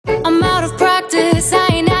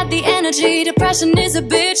energy. Depression is a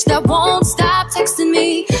bitch that won't stop texting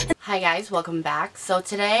me. Hi guys, welcome back. So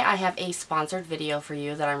today I have a sponsored video for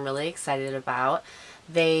you that I'm really excited about.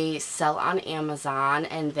 They sell on Amazon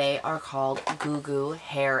and they are called GooGoo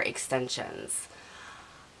hair extensions.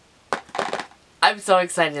 I'm so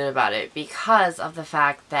excited about it because of the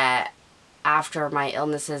fact that after my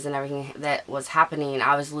illnesses and everything that was happening,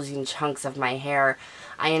 I was losing chunks of my hair.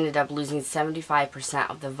 I ended up losing 75%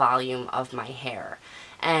 of the volume of my hair.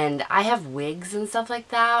 And I have wigs and stuff like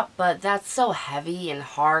that, but that's so heavy and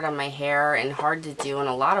hard on my hair and hard to do and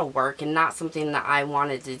a lot of work and not something that I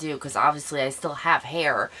wanted to do because obviously I still have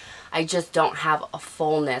hair. I just don't have a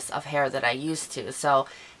fullness of hair that I used to. So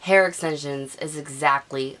hair extensions is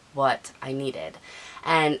exactly what I needed,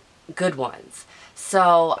 and good ones.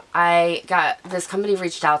 So this company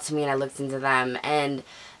reached out to me and I looked into them and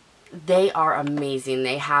they are amazing.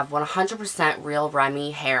 They have 100% real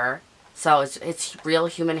Remy hair. So it's real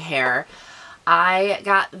human hair. I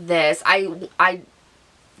got this. I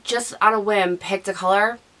just on a whim picked a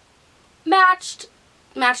color. Matched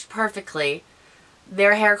perfectly.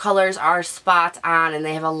 Their hair colors are spot on and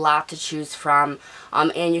they have a lot to choose from.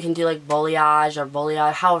 And you can do like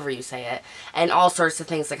balayage, however you say it. And all sorts of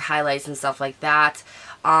things like highlights and stuff like that.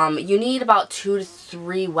 You need about 2 to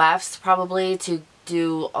 3 wefts probably to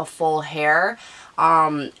do a full hair.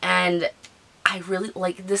 And I really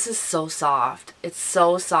like, this is so soft. It's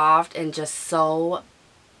so soft and just so,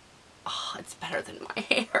 oh, it's better than my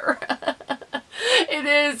hair. It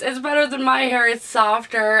is. It's better than my hair. It's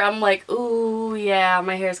softer. I'm like, ooh, yeah,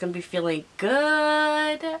 my hair is going to be feeling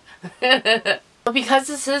good. But because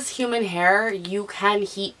this is human hair, you can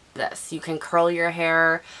heat this. You can curl your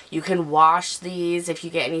hair. You can wash these if you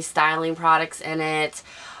get any styling products in it.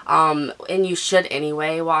 And you should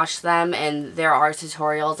anyway wash them, and there are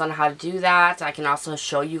tutorials on how to do that. I can also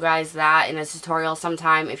show you guys that in a tutorial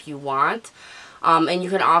sometime if you want. And you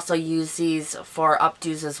can also use these for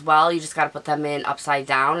updos as well. You just got to put them in upside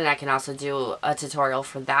down, and I can also do a tutorial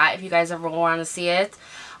for that if you guys ever want to see it.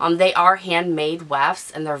 They are handmade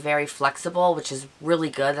wefts and they're very flexible, which is really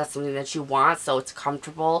good. That's something that you want, so it's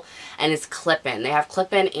comfortable and it's clip-in. They have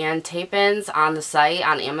clip-in and tape-ins on the site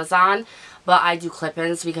on Amazon, but I do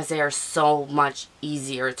clip-ins because they are so much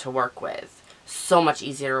easier to work with. So much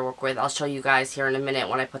easier to work with. I'll show you guys here in a minute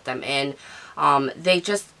when I put them in.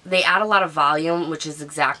 They add a lot of volume, which is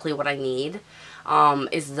exactly what I need,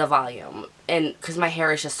 is the volume. And because my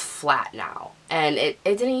hair is just flat now. And it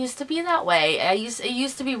didn't used to be that way. It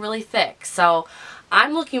used to be really thick. So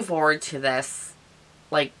I'm looking forward to this.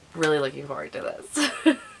 Like, really looking forward to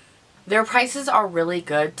this. Their prices are really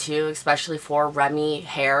good too, especially for Remy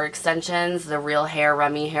hair extensions, the real hair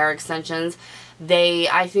Remy hair extensions.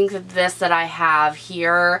 I think that this that I have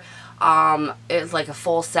here is like a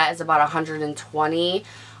full set is about $120.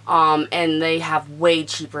 And they have way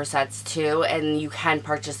cheaper sets too, and you can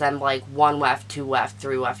purchase them like 1 weft, 2 weft,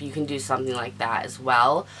 3 weft. You can do something like that as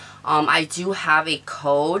well. I do have a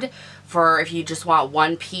code for if you just want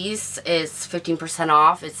 1 piece, it's 15%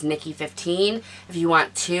 off. It's Nikki15. If you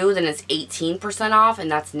want 2, then it's 18% off,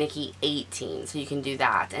 and that's Nikki18. So you can do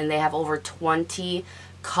that. And they have over 20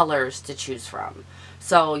 colors to choose from.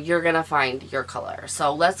 So you're going to find your color.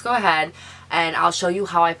 So let's go ahead and I'll show you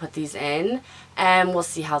how I put these in and we'll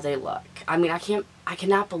see how they look. I mean, I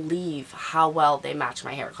cannot believe how well they match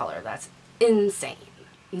my hair color. That's insane.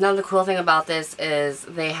 Another cool thing about this is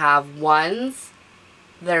they have ones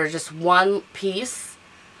that are just 1 piece,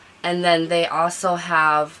 and then they also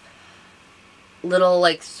have little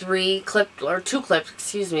like 2 clipped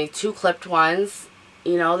ones,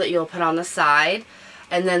 you know, that you'll put on the side.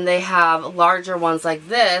 And then they have larger ones like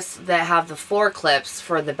this that have the 4 clips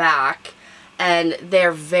for the back. And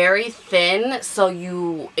they're very thin,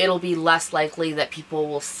 so it'll be less likely that people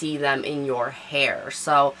will see them in your hair.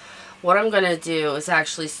 So what I'm going to do is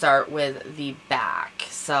actually start with the back.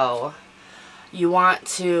 So you want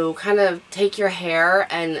to kind of take your hair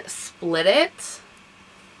and split it.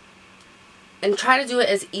 And try to do it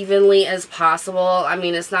as evenly as possible. I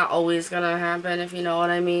mean, it's not always going to happen, if you know what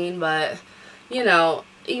I mean. But, you know,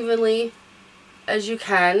 evenly as you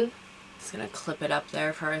can. Just going to clip it up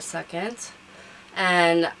there for a second.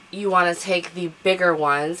 And you want to take the bigger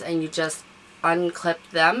ones and you just unclip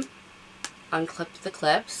them. Unclip the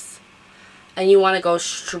clips. And you want to go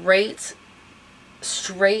straight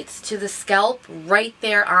to the scalp right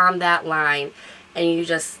there on that line. And you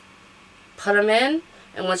just put them in.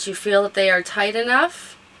 And once you feel that they are tight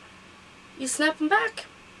enough, you snap them back.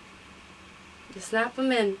 You snap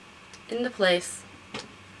them into place.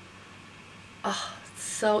 Oh, it's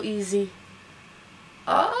so easy.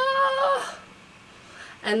 Oh.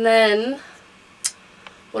 And then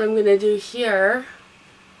what I'm going to do here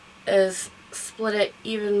is split it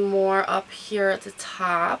even more up here at the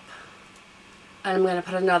top. And I'm going to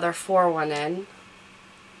put another 4-1 in.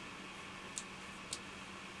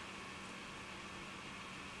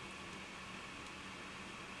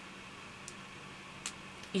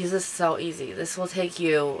 This is so easy. This will take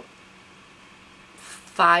you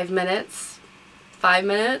 5 minutes. 5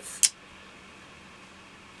 minutes.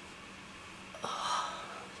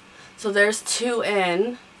 So there's 2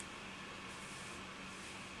 in.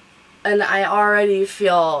 And I already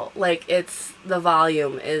feel like the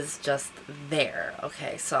volume is just there.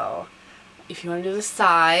 Okay, so if you want to do the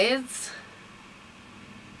sides,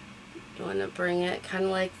 you want to bring it kind of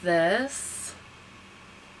like this.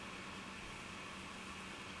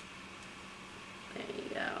 There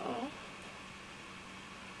you go.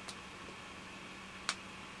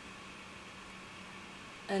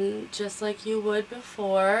 And just like you would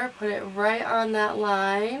before, put it right on that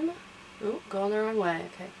line. Ooh, going the wrong way.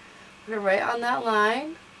 Okay. Put it right on that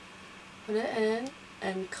line, put it in,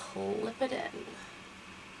 and clip it in.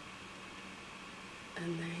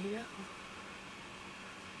 And there you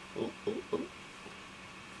go. Ooh, ooh,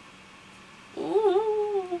 ooh.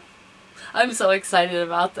 Ooh. I'm so excited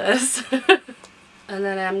about this. And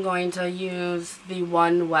then I'm going to use the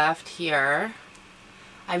one weft here.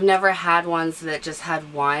 I've never had ones that just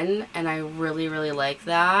had one, and I really, really like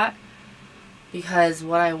that. Because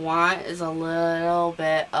what I want is a little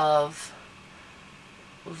bit of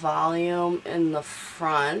volume in the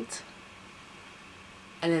front.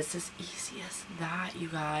 And it's as easy as that, you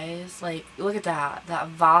guys. Like, look at that. That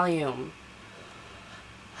volume.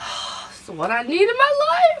 It's what I need in my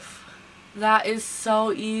life. That is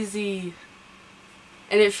so easy.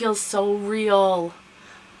 And it feels so real.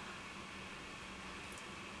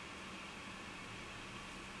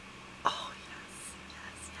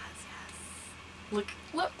 Look,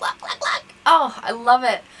 look, look, look, look. Oh, I love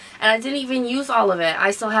it. And I didn't even use all of it.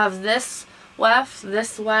 I still have this weft,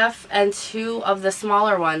 and 2 of the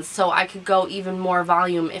smaller ones. So I could go even more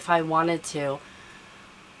volume if I wanted to.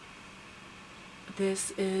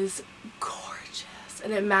 This is gorgeous.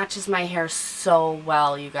 And it matches my hair so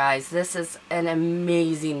well, you guys. This is an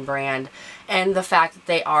amazing brand. And the fact that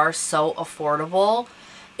they are so affordable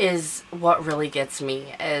is what really gets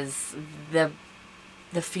me. Is the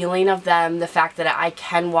feeling of them, the fact that I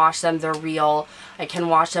can wash them, they're real. I can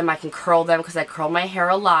wash them, I can curl them because I curl my hair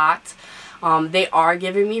a lot. They are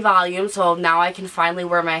giving me volume, so now I can finally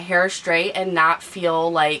wear my hair straight and not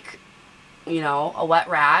feel like, you know, a wet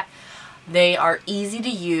rat. They are easy to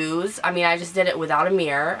use. I mean, I just did it without a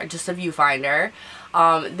mirror, just a viewfinder.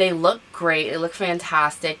 They look great. They look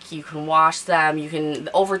fantastic. You can wash them. You can,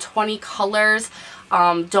 over 20 colors.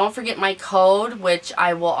 Don't forget my code, which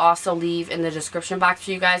I will also leave in the description box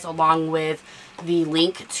for you guys, along with the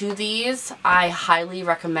link to these. I highly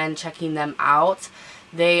recommend checking them out.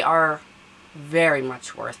 They are very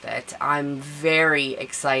much worth it. I'm very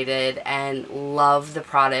excited and love the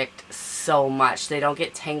product so much. They don't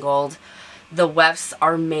get tangled. The wefts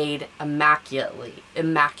are made immaculately.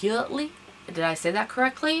 Immaculately? Did I say that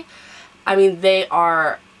correctly? I mean, they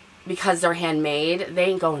are, because they're handmade, they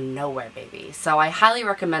ain't going nowhere, baby. So I highly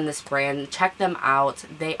recommend this brand. Check them out.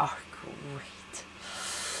 They are great.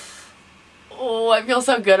 Oh, I feel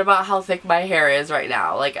so good about how thick my hair is right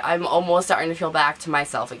now. Like, I'm almost starting to feel back to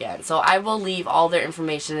myself again. So I will leave all their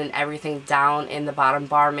information and everything down in the bottom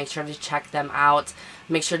bar. Make sure to check them out.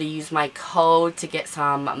 Make sure to use my code to get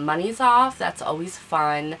some monies off. That's always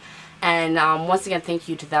fun. And once again, thank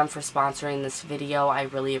you to them for sponsoring this video. I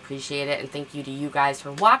really appreciate it. And thank you to you guys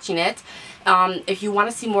for watching it. If you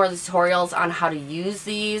want to see more tutorials on how to use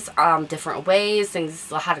these, different ways,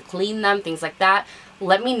 things, how to clean them, things like that,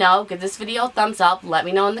 let me know. Give this video a thumbs up. Let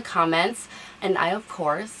me know in the comments. And I, of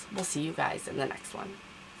course, will see you guys in the next one.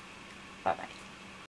 Bye-bye.